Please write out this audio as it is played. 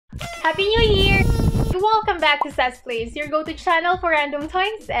Happy New Year! Welcome back to Cess Plays, your go-to channel for random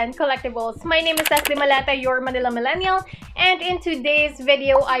toys and collectibles. My name is Cess Malata, your Manila Millennial, and in today's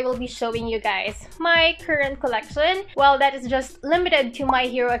video, I will be showing you guys my current collection. Well, that is just limited to My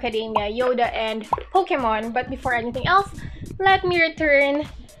Hero Academia, Yoda, and Pokemon. But before anything else, let me return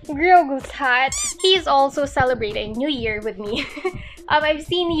Grogu's hat. He is also celebrating New Year with me. I've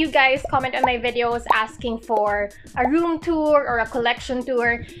seen you guys comment on my videos asking for a room tour or a collection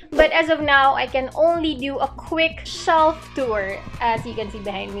tour, but as of now, I can only do a quick shelf tour, as you can see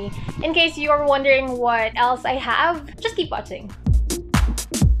behind me. In case you're wondering what else I have, just keep watching.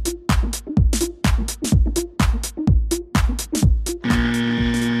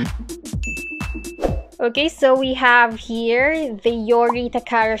 Okay, so we have here the Yori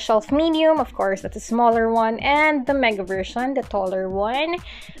Takara Shelf Medium. Of course, that's a smaller one, and the Mega version, the taller one.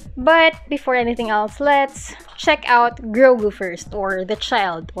 But before anything else, let's check out Grogu first, or the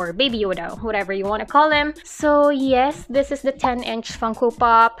child, or Baby Yoda, whatever you want to call him. So yes, this is the 10-inch Funko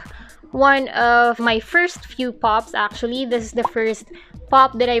Pop. One of my first few pops, actually. This is the first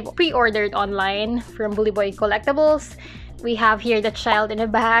pop that I've pre-ordered online from Bully Boy Collectibles. We have here the child in a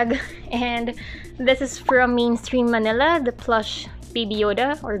bag, and this is from Mainstream Manila, the plush Baby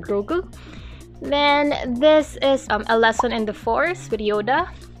Yoda or Grogu. Then this is a lesson in the Force with Yoda,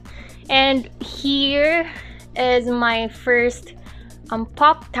 and here is my first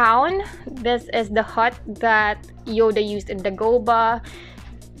Pop Town. This is the hut that Yoda used in the Goba.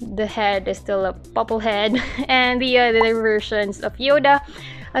 The head is still a bubble head, and the other versions of Yoda.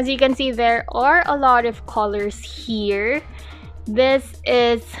 As you can see, there are a lot of colors here. This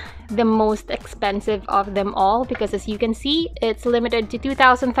is the most expensive of them all because, as you can see, it's limited to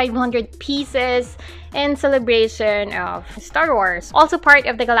 2,500 pieces in celebration of Star Wars. Also part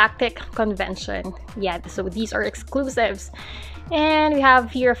of the Galactic Convention. Yeah, so these are exclusives. And we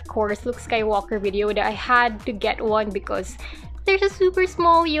have here, of course, Luke Skywalker with Yoda. I had to get one because there's a super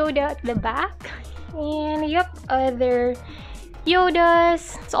small Yoda at the back. And yep, other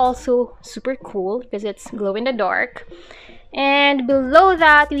Yodas. It's also super cool because it's glow in the dark. And below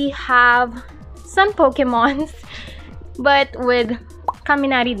that, we have some Pokemons, but with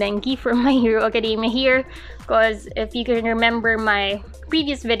Kaminari Denki from My Hero Academia here. Because if you can remember my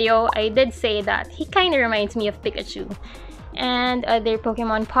previous video, I did say that he kind of reminds me of Pikachu. And other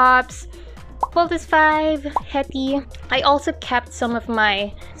Pokemon Pops. Voltus 5, Hetty. I also kept some of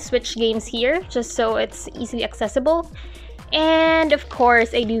my Switch games here, just so it's easily accessible. And of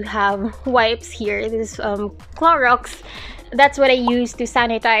course, I do have wipes here. This is Clorox. That's what I use to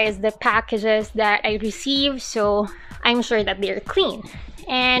sanitize the packages that I receive, so I'm sure that they're clean.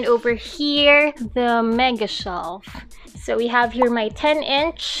 And over here, the Mega Shelf. So we have here my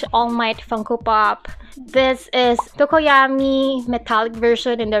 10-inch All Might Funko Pop. This is Tokoyami metallic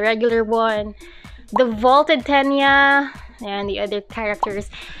version and the regular one. The Vaulted Tenya and the other characters.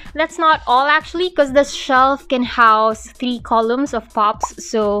 That's not all actually, because the shelf can house 3 columns of pops,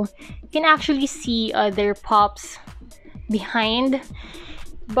 so you can actually see other pops behind.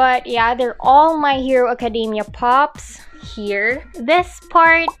 But yeah, they're all My Hero Academia pops here. This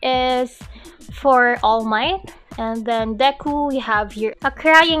part is for All Might. And then Deku, we have here a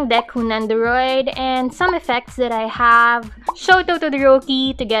crying Deku Nendoroid, and some effects that I have. Shoto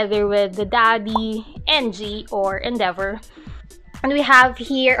Todoroki together with the daddy, NG or Endeavor. And we have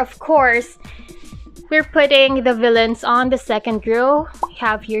here, of course, we're putting the villains on the second row. We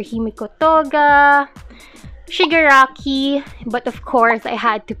have here Himiko Toga, Shigaraki, but of course I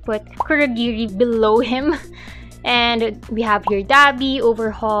had to put Kurogiri below him. And we have here Dabi,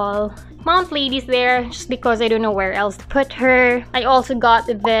 Overhaul, Mount Lady's there just because I don't know where else to put her. I also got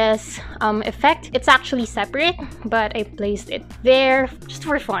this effect. It's actually separate, but I placed it there just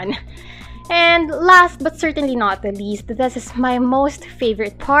for fun. And last but certainly not the least, this is my most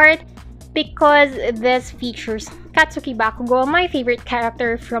favorite part because this features Katsuki Bakugo, my favorite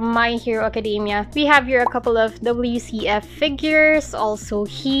character from My Hero Academia. We have here a couple of WCF figures. Also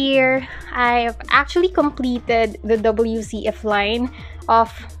here, I've actually completed the WCF line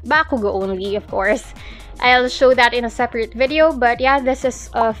of Bakugo only, of course. I'll show that in a separate video, but yeah, this is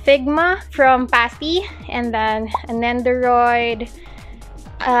a Figma from Pasty, and then a Nendoroid.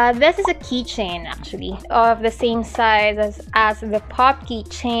 This is a keychain actually of the same size as the Pop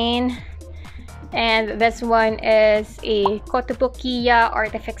keychain. And this one is a Kotobukiya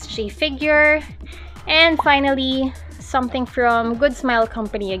Artifacts J figure. And finally, something from Good Smile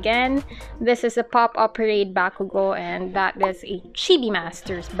Company again. This is a Pop-Up Parade Bakugo, and that is a Chibi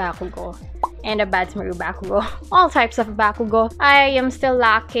Masters Bakugo and a Batsmaru Bakugo. All types of Bakugo. I am still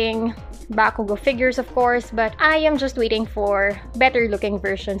lacking Bakugo figures, of course, but I am just waiting for better looking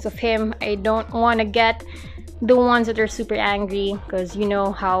versions of him. I don't want to get the ones that are super angry, because you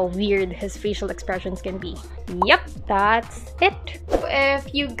know how weird his facial expressions can be. Yep, that's it.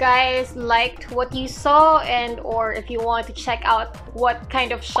 If you guys liked what you saw, and or if you want to check out what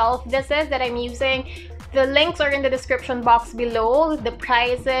kind of shelf this is that I'm using, the links are in the description box below. The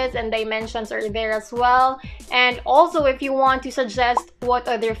prices and dimensions are there as well. And also, if you want to suggest what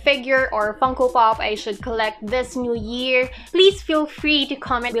other figure or Funko Pop I should collect this new year, please feel free to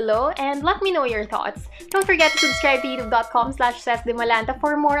comment below and let me know your thoughts. Don't forget to subscribe to youtube.com/cesdemalanta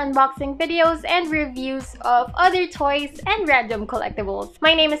for more unboxing videos and reviews of other toys and random collectibles.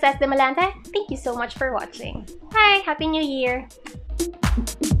 My name is Cesdemalanta. Thank you so much for watching. Bye! Happy New Year!